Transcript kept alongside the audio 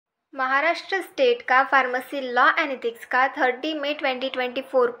Maharashtra state का pharmacy law and ethics का 30 मई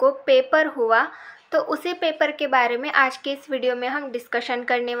 2024 को पेपर हुआ। तो उसी पेपर के बारे में आज के इस वीडियो में हम डिस्कशन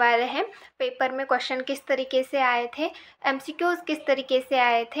करने वाले हैं। पेपर में क्वेश्चन किस तरीके से आए थे, एमसीक्यूज़ किस तरीके से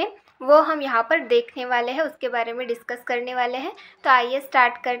आए थे, वो हम यहाँ पर देखने वाले हैं, उसके बारे में डिस्कस करने वाले हैं। तो आइए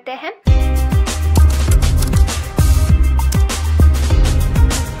स्टार्ट करते हैं।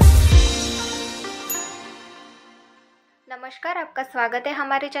 नमस्कार, आपका स्वागत है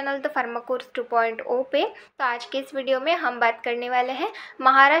हमारे चैनल द फार्मा कोर्स 2.0 पे। तो आज के इस वीडियो में हम बात करने वाले हैं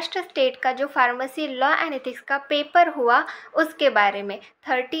महाराष्ट्र स्टेट का जो फार्मेसी लॉ एंड एथिक्स का पेपर हुआ उसके बारे में।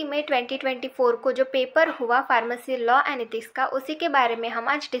 30 मई 2024 को जो पेपर हुआ फार्मेसी लॉ एंड एथिक्स का, उसी के बारे में हम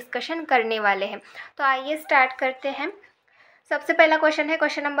आज डिस्कशन करने वाले हैं। तो आइए स्टार्ट करते हैं। सबसे पहला क्वेश्चन है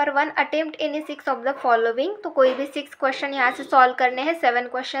question number 1, attempt any 6 of the following. तो कोई भी 6 क्वेश्चन यहाँ से सॉल्व करने हैं। 7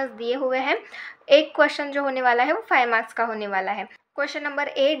 क्वेश्चंस दिए हुए हैं। एक क्वेश्चन जो होने वाला है वो 5 मार्क्स का होने वाला है। Question number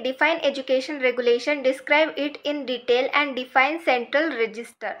 8, define education regulation, describe it in detail and define central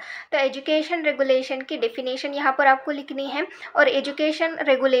register. तो एजुकेशन रेगुलेशन की डेफिनेशन यहाँ पर आपको लिखनी है और एजुकेशन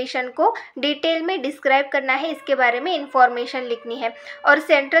रेगुलेशन को डिटेल में डिस्क्राइब करना है, इसके बारे में इंफॉर्मेशन लिखनी है और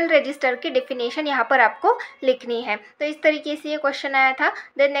सेंट्रल रजिस्टर की डेफिनेशन यहाँ पर आपको लिखनी है। तो इस तरीके से ये क्वेश्चन आया था।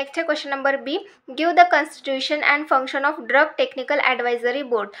 देन नेक्स्ट है question number B, give the constitution and function of drug technical advisory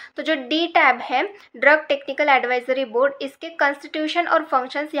board. तो जो डी टैब है ड्रग टेक्निकल एडवाइजरी बोर्ड, इसके कंस्टिट्यूशन और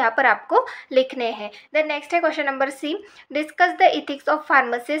फंक्शंस यहाँ पर आपको लिखने हैं। देन नेक्स्ट है question number C, discuss the ethics of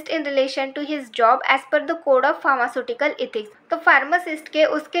pharmacist in relation to his job as per the code of pharmaceutical ethics. तो फार्मासिस्ट के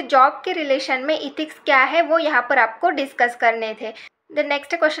उसके जॉब के रिलेशन में इथिक्स क्या है वो यहाँ पर आपको डिस्कस करने थे। The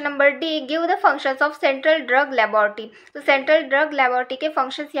next question number D, give the functions of central drug laboratory. तो सेंट्रल ड्रग लेबोरेटरी के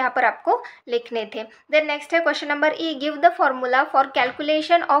फंक्शंस यहाँ पर आपको लिखने थे। देन नेक्स्ट है question number E, give the formula for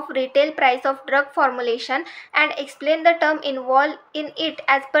calculation of retail price of drug formulation and explain the term involve in it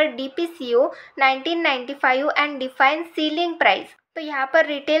as per DPCO 1995 and define ceiling price. तो यहाँ पर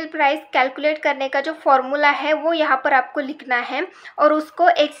retail price calculate करने का जो formula है वो यहाँ पर आपको लिखना है और उसको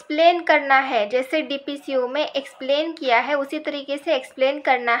एक्सप्लेन करना है। जैसे DPCO में एक्सप्लेन किया है उसी तरीके से एक्सप्लेन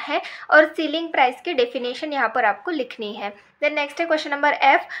करना है और सीलिंग प्राइस की डेफिनेशन यहाँ पर आपको लिखनी है। देन नेक्स्ट है question number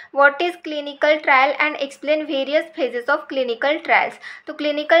F, what is clinical trial and explain various phases of clinical trials. तो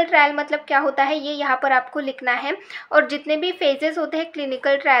क्लिनिकल ट्रायल मतलब क्या होता है ये यहाँ पर आपको लिखना है और जितने भी फेजेस होते हैं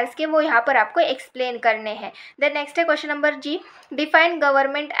क्लिनिकल ट्रायल्स के वो यहाँ पर आपको एक्सप्लेन करने हैं। देन नेक्स्ट है question number ji, define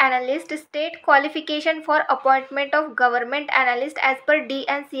government analyst, state qualification for appointment of government analyst as per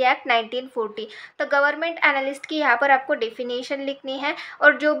DNC act 1940। तो गवर्नमेंट एनालिस्ट की यहाँ पर आपको डेफिनेशन लिखनी है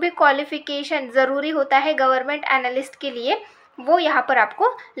और जो भी क्वालिफिकेशन ज़रूरी होता है गवर्नमेंट एनालिस्ट के लिए वो यहाँ पर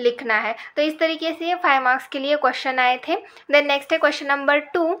आपको लिखना है। तो इस तरीके से ये 5 मार्क्स के लिए क्वेश्चन आए थे। देन नेक्स्ट है question number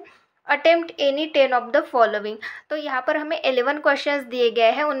 2, attempt any 10 of the following. तो यहाँ पर हमें 11 क्वेश्चंस दिए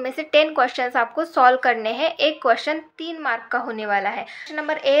गए हैं, उनमें से 10 क्वेश्चंस आपको सॉल्व करने हैं। एक क्वेश्चन 3 मार्क का होने वाला है। Question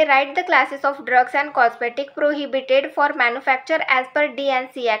number A, right the classes of drugs and cosmetic prohibited for manufacture as per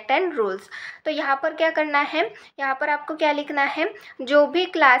DNC act and rules. तो यहाँ पर क्या करना है, यहाँ पर आपको क्या लिखना है, जो भी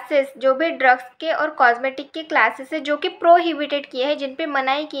क्लासेस, जो भी ड्रग्स के और कॉस्मेटिक के क्लासेस है जो कि प्रोहिबिटेड किए हैं, जिन पे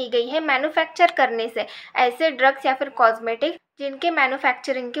मनाही की गई है मैन्युफैक्चर करने से, ऐसे ड्रग्स या फिर कॉस्मेटिक जिनके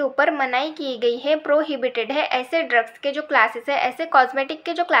मैन्युफैक्चरिंग के ऊपर मनाही की गई है, प्रोहिबिटेड है, ऐसे ड्रग्स के जो क्लासेस है, ऐसे कॉस्मेटिक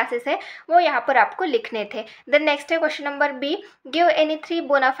के जो क्लासेस है वो यहाँ पर आपको लिखने थे। देन नेक्स्ट है question number B, give any 3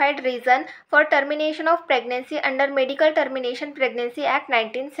 bonafide reason for termination of pregnancy under medical termination pregnancy act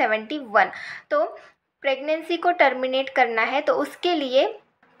 1971। तो प्रेगनेंसी को टर्मिनेट करना है तो उसके लिए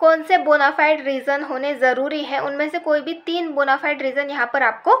कौन से बोनाफाइड रीज़न होने ज़रूरी है, उनमें से कोई भी 3 बोनाफाइड रीज़न यहाँ पर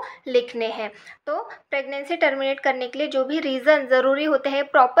आपको लिखने हैं। तो प्रेगनेंसी टर्मिनेट करने के लिए जो भी रीज़न ज़रूरी होते हैं,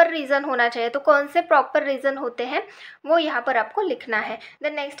 प्रॉपर रीज़न होना चाहिए, तो कौन से प्रॉपर रीज़न होते हैं वो यहाँ पर आपको लिखना है।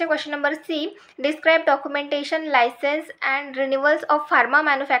 देन नेक्स्ट है question number C, describe documentation, licence and renewals of pharma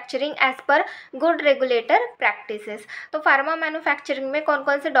manufacturing as per good regulator practices. तो फार्मा मैन्युफैक्चरिंग में कौन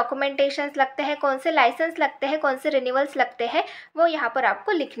कौन से डॉक्यूमेंटेशंस लगते हैं, कौन से लाइसेंस लगते हैं, कौन से रिन्यूअल्स लगते हैं, वो यहाँ पर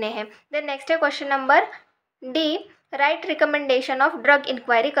आपको लिखने हैं। देन नेक्स्ट है question number D, right recommendation of drug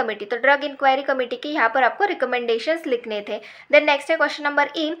inquiry committee. तो ड्रग इंक्वायरी कमेटी के यहाँ पर आपको रिकमेंडेशंस लिखने थे। देन नेक्स्ट है question number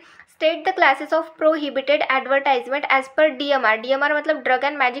E, state the classes of prohibited advertisement as per DMR मतलब drug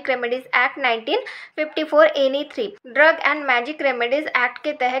and magic remedies act 1954 any 3। Drug and magic remedies act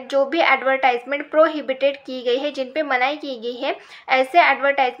के तहत जो भी एडवर्टाइजमेंट प्रोहिबिटेड की गई है, जिन पे मनाही की गई है, ऐसे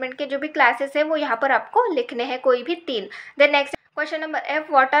एडवर्टाइजमेंट के जो भी क्लासेस है वो यहाँ पर आपको लिखने हैं, कोई भी 3। Then next question number F,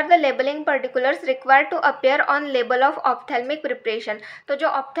 what are the labelling particulars required to appear on label of ophthalmic preparation. तो जो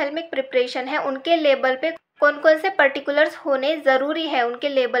ऑप्थेल्मिक प्रिपरेशन है उनके लेबल पे कौन कौन से पर्टिकुलर्स होने ज़रूरी है, उनके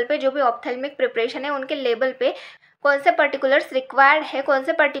लेबल पे, जो भी ऑप्थेल्मिक प्रिपरेशन है उनके लेबल पे कौन से पर्टिकुलर्स रिक्वायर्ड है, कौन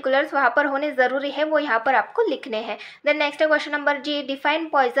से पर्टिकुलर्स वहाँ पर होने ज़रूरी है, वो यहाँ पर आपको लिखने हैं। देन नेक्स्ट है question number ji, define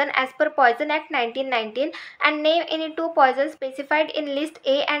poison as per poison act 1919 and name any 2 poison specified in list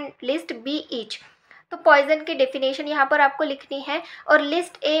A and list B each. तो पॉइजन की डेफिनेशन यहाँ पर आपको लिखनी है और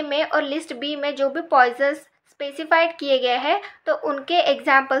लिस्ट ए में और लिस्ट बी में जो भी पॉइजन स्पेसिफाइड किए गए हैं तो उनके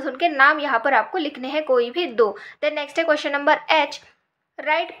एग्जाम्पल्स, उनके नाम यहाँ पर आपको लिखने हैं, कोई भी 2। देन नेक्स्ट है question number H,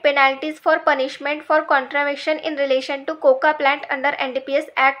 right penalties for punishment for कॉन्ट्रावेक्शन in relation to Coca plant under NDPS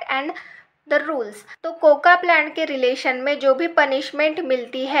act and the rules. तो कोका प्लांट के रिलेशन में जो भी पनिशमेंट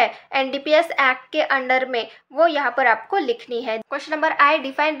मिलती है एनडीपीएस एक्ट के अंडर में, वो यहाँ पर आपको लिखनी है। Question number I,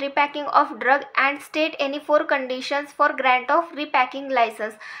 define repacking of drug and state any 4 conditions for grant of repacking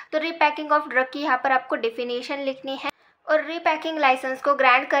licence. तो रीपैकिंग ऑफ ड्रग की यहाँ पर आपको डेफिनेशन लिखनी है और रीपैकिंग लाइसेंस को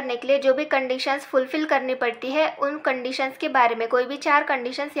ग्रांट करने के लिए जो भी कंडीशंस फुलफिल करनी पड़ती है उन कंडीशंस के बारे में कोई भी 4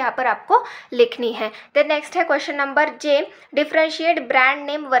 कंडीशंस यहाँ पर आपको लिखनी है। देन नेक्स्ट है question number J, differentiate brand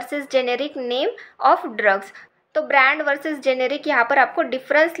name versus generic name of drugs. तो ब्रांड वर्सेस जेनेरिक यहाँ पर आपको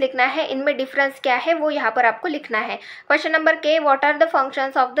डिफरेंस लिखना है, इनमें डिफरेंस क्या है वो यहाँ पर आपको लिखना है। क्वेश्चन नंबर के, what are the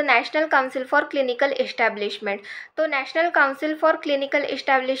functions of the national council for clinical establishment. तो national council for clinical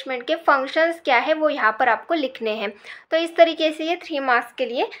establishment के फंक्शंस क्या है वो यहाँ पर आपको लिखने हैं। तो इस तरीके से ये 3 मार्क्स के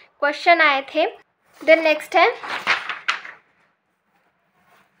लिए क्वेश्चन आए थे। देन नेक्स्ट है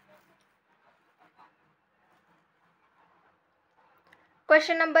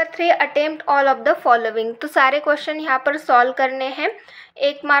question number 3, attempt all of the following. तो सारे क्वेश्चन यहाँ पर सॉल्व करने हैं,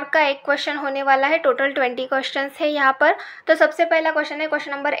 1 मार्क का 1 क्वेश्चन होने वाला है, टोटल 20 क्वेश्चंस है यहाँ पर। तो सबसे पहला क्वेश्चन है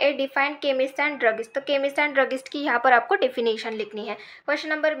question number A, define chemist and druggist. तो केमिस्ट एंड ड्रगिस्ट की यहाँ पर आपको डेफिनेशन लिखनी है। Question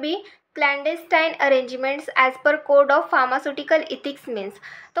number B, clandestine arrangements as per code of pharmaceutical ethics means.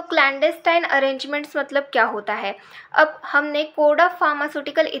 तो क्लैंडेस्टाइन अरेंजमेंट्स मतलब क्या होता है। अब हमने कोड ऑफ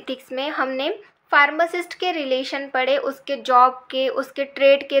फार्मास्यूटिकल इथिक्स में हमने फार्मासिस्ट के रिलेशन पढ़े, उसके जॉब के, उसके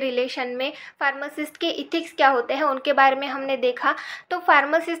ट्रेड के रिलेशन में फार्मासिस्ट के इथिक्स क्या होते हैं उनके बारे में हमने देखा। तो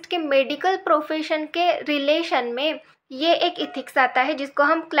फार्मासिस्ट के मेडिकल प्रोफेशन के रिलेशन में ये एक इथिक्स आता है जिसको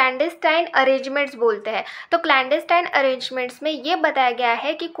हम क्लैंडेस्टाइन अरेंजमेंट्स बोलते हैं। तो क्लैंडेस्टाइन अरेंजमेंट्स में ये बताया गया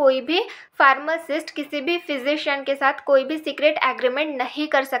है कि कोई भी फार्मासिस्ट किसी भी फिजिशियन के साथ कोई भी सीक्रेट एग्रीमेंट नहीं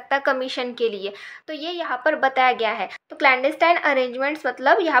कर सकता कमीशन के लिए। तो ये यहाँ पर बताया गया है। तो क्लैंडेस्टाइन अरेंजमेंट्स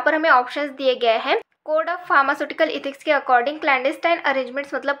मतलब यहाँ पर हमें ऑप्शंस दिए गए हैं। कोड ऑफ फार्मास्यूटिकल इथिक्स के अकॉर्डिंग क्लैंडेस्टाइन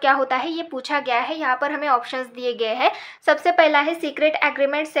अरेंजमेंट्स मतलब क्या होता है ये पूछा गया है। यहाँ पर हमें ऑप्शंस दिए गए हैं। सबसे पहला है secret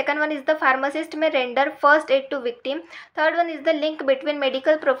agreement, second one is the pharmacist में render first aid to victim, third one is the link between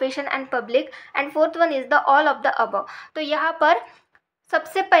medical profession and public and fourth one is the all of the above. तो यहाँ पर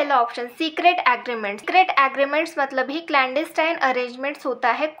सबसे पहला option secret agreements. Secret agreements मतलब ही clandestine arrangements होता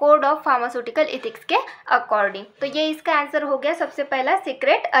है code of pharmaceutical ethics के according. तो ये इसका आंसर हो गया सबसे पहला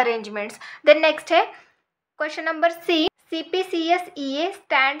सीक्रेट अरेंजमेंट्स। देन नेक्स्ट है question number C, CPCSEA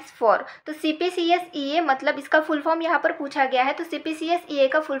stands for. तो CPCSEA मतलब इसका फुल फॉर्म यहाँ पर पूछा गया है। तो CPCSEA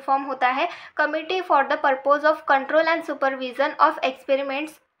का फुल फॉर्म होता है committee for the purpose of control and supervision of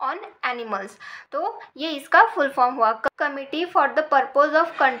experiments on animals. तो ये इसका फुल फॉर्म हुआ committee for the purpose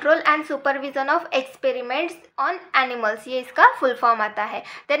of control and supervision of experiments on animals, ये इसका फुल फॉर्म आता है।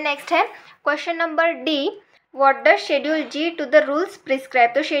 देन नेक्स्ट है question number D, what does schedule ji to the rules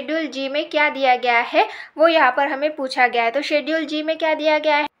prescribe. तो शेड्यूल जी में क्या दिया गया है वो यहाँ पर हमें पूछा गया है। तो शेड्यूल जी में क्या दिया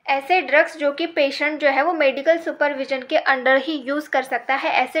गया है, ऐसे ड्रग्स जो कि पेशेंट जो है वो मेडिकल सुपरविजन के अंडर ही यूज़ कर सकता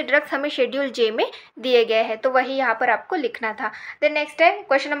है, ऐसे ड्रग्स हमें शेड्यूल जे में दिए गए हैं। तो वही यहाँ पर आपको लिखना था। देन नेक्स्ट है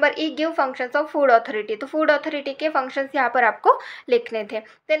question number E, give functions of food authority. तो फूड अथॉरिटी के फंक्शंस यहाँ पर आपको लिखने थे।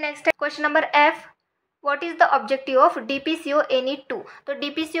 देन नेक्स्ट है question number F, what is the objective of DPCO any 2। तो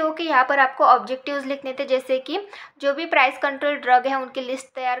DPCO के यहाँ पर आपको ऑब्जेक्टिव्स लिखने थे, जैसे कि जो भी प्राइस कंट्रोल ड्रग है उनकी लिस्ट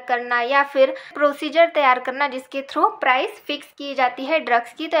तैयार करना या फिर प्रोसीजर तैयार करना जिसके थ्रू प्राइस फिक्स की जाती है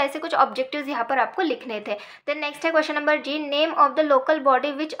ड्रग्स की। तो ऐसे कुछ ऑब्जेक्टिव्स यहाँ पर आपको लिखने थे। देन नेक्स्ट है question number ji, name of the local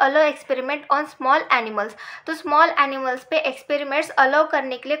body which allow experiment on small animals. तो स्मॉल एनिमल्स पे एक्सपेरिमेंट्स अलाउ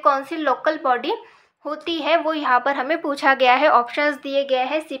करने के लिए कौन सी लोकल बॉडी होती है वो यहाँ पर हमें पूछा गया है। ऑप्शंस दिए गए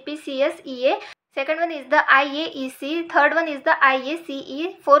हैं CPCSEA, second one is the IAEC, third one is the IACE,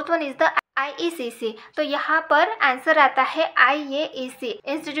 fourth one is the IECC। तो यहाँ पर आंसर आता है IAEC,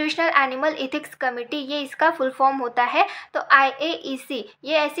 institutional animal ethics committee, ये इसका फुल फॉर्म होता है। तो IAEC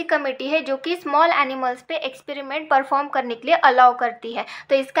ये ऐसी कमेटी है जो कि स्मॉल एनिमल्स पे एक्सपेरिमेंट परफॉर्म करने के लिए अलाउ करती है।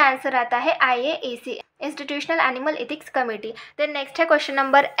 तो इसका आंसर आता है IAEC, institutional animal ethics committee. Then next है question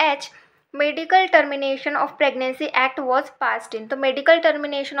number H, medical termination of pregnancy act was passed in. तो मेडिकल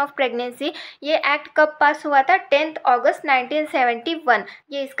टर्मिनेशन ऑफ प्रेगनेंसी ये एक्ट कब पास हुआ था, 10 अगस्त 1971,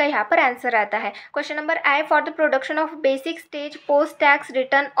 ये इसका यहाँ पर आंसर आता है। Question number I, for the production of basic stage post tax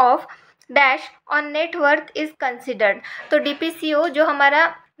return of dash on net worth is considered. तो DPCO जो हमारा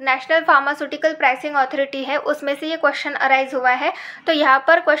नेशनल फार्मास्यूटिकल प्राइसिंग अथॉरिटी है, उसमें से ये क्वेश्चन अराइज हुआ है। तो यहाँ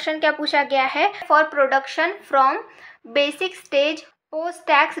पर क्वेश्चन क्या पूछा गया है, for production from basic stage post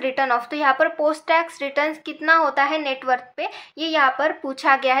tax return of. तो यहाँ पर पोस्ट टैक्स रिटर्न कितना होता है नेटवर्थ पे, ये यहाँ पर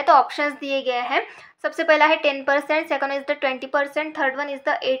पूछा गया है। तो ऑप्शंस दिए गए हैं। सबसे पहला है 10%, second is the 20%, third one is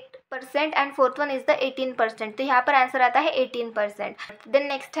the 8% and fourth one is the 18%। तो यहाँ पर आंसर आता है 18%। देन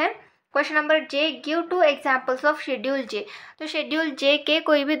नेक्स्ट है question number J, give 2 examples of schedule जे। तो शेड्यूल जे के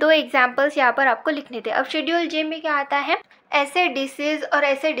कोई भी 2 एग्जाम्पल्स यहाँ पर आपको लिखने थे। अब शेड्यूल जे में क्या आता है, ऐसे डिसीज़ और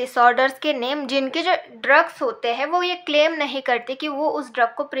ऐसे डिसऑर्डर्स के नेम जिनके जो ड्रग्स होते हैं वो ये क्लेम नहीं करते कि वो उस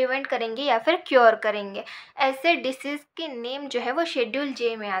ड्रग को प्रिवेंट करेंगे या फिर क्योर करेंगे। ऐसे डिसीज़ के नेम जो है वो शेड्यूल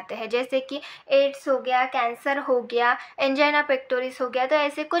जे में आते हैं, जैसे कि एड्स हो गया, कैंसर हो गया, एंजाइना पेक्टोरिस हो गया। तो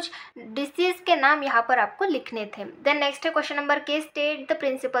ऐसे कुछ डिसीज़ के नाम यहाँ पर आपको लिखने थे। देन नेक्स्ट है क्वेश्चन नंबर के, state the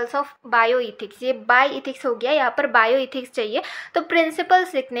principles of bio ethics. ये बायो इथिक्स हो गया, यहाँ पर बायो इथिक्स चाहिए तो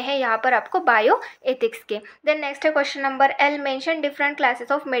प्रिंसिपल्स लिखने हैं यहाँ पर आपको बायो इथिक्स के। देन नेक्स्ट है question number L, mention different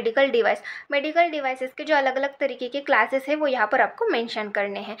classes of medical device. Medical devices के जो अलग अलग तरीके के क्लासेस है वो यहाँ पर आपको मेंशन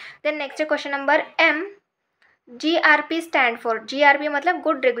करने हैं। देन नेक्स्ट है question number M, GRP stand for, GRP मतलब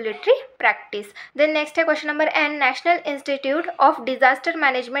good regulatory practice. Then next है question number N, national institute of disaster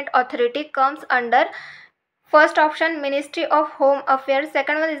management authority comes under, first option ministry of home affairs,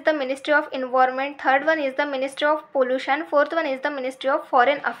 second one is the ministry of environment, third one is the ministry of pollution, fourth one is the ministry of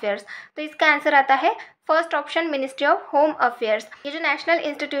foreign affairs. तो इसका answer आता है first option ministry of home affairs. ये जो national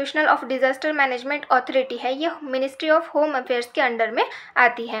institutional of disaster management authority है ये ministry of home affairs के under में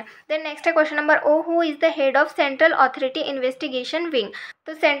आती है। देन नेक्स्ट है question number O, who is the head of central authority investigation wing.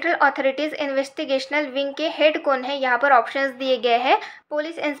 तो सेंट्रल अथॉरिटीज इन्वेस्टिगेशनल विंग के हेड कौन है, यहाँ पर ऑप्शंस दिए गए हैं।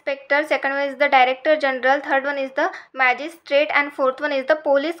 Police inspector, second one is the director general, third one is the magistrate and fourth one is the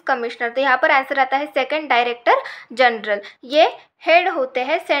police commissioner. तो यहाँ पर आंसर आता है सेकंड, डायरेक्टर जनरल। ये हेड होते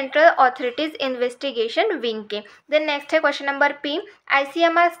हैं सेंट्रल अथॉरिटीज इन्वेस्टिगेशन विंग के। देन नेक्स्ट है question number P,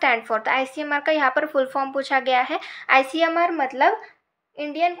 ICMR stand for. तो ICMR का यहाँ पर फुल फॉर्म पूछा गया है। ICMR मतलब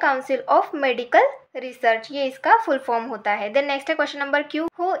Indian council of medical research, ये इसका फुल फॉर्म होता है। देन नेक्स्ट है question number Q,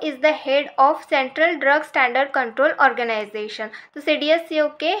 who is the head of central drug standard control organisation. तो CDSCO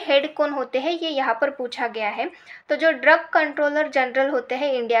के हेड कौन होते हैं ये यहाँ पर पूछा गया है। तो जो ड्रग कंट्रोलर जनरल होते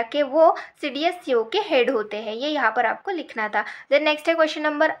हैं इंडिया के वो CDSCO के हेड होते हैं, ये यहाँ पर आपको लिखना था। देन नेक्स्ट है question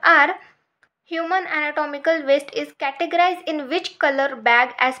number are, human anatomical waste is categorise in which colour bag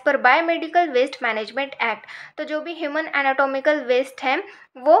as per biomedical waste management act. तो जो भी ह्यूमन एनाटॉमिकल वेस्ट है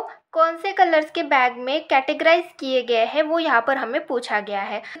वो कौन से कलर्स के बैग में कैटेगराइज किए गए हैं वो यहाँ पर हमें पूछा गया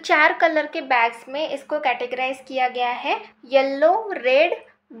है। 4 कलर के बैग्स में इसको कैटेगराइज किया गया है, yellow, red,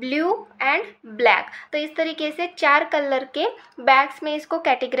 blue and black. तो इस तरीके से 4 कलर के बैग्स में इसको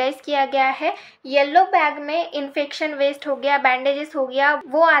कैटेगराइज किया गया है। येलो बैग में इन्फेक्शन वेस्ट हो गया, बैंडेजेस हो गया,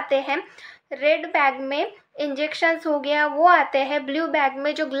 वो आते हैं। रेड बैग में इंजेक्शंस हो गया वो आते हैं। ब्लू बैग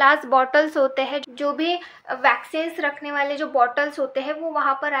में जो ग्लास बॉटल्स होते हैं, जो भी वैक्सीन्स रखने वाले जो बॉटल्स होते हैं वो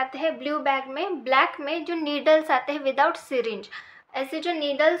वहाँ पर आते हैं ब्लू बैग में। ब्लैक में जो नीडल्स आते हैं विदाउट सिरिंज, ऐसे जो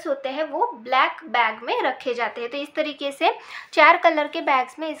नीडल्स होते हैं वो ब्लैक बैग में रखे जाते हैं। तो इस तरीके से 4 कलर के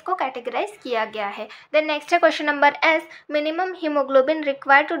बैग्स में इसको कैटेगराइज किया गया है। देन नेक्स्ट है question number S, minimum haemoglobin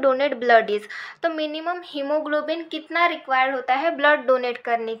required to donate blood is. तो मिनिमम हीमोग्लोबिन कितना रिक्वायर्ड होता है ब्लड डोनेट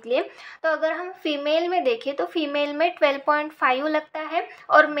करने के लिए। तो अगर हम फीमेल में देखें तो फीमेल में 12.5 लगता है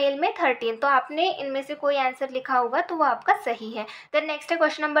और मेल में 13। तो आपने इनमें से कोई आंसर लिखा होगा तो वो आपका सही है। देन नेक्स्ट है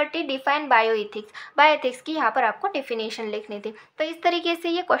question number T, define bio ethics. Bio ethics की यहाँ पर आपको डेफिनेशन लिखनी थी। तो इस तरीके से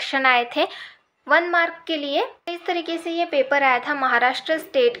ये क्वेश्चन आए थे 1 मार्क के लिए। इस तरीके से ये पेपर आया था महाराष्ट्र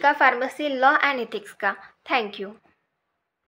स्टेट का फार्मेसी लॉ एंड इथिक्स का। Thank you.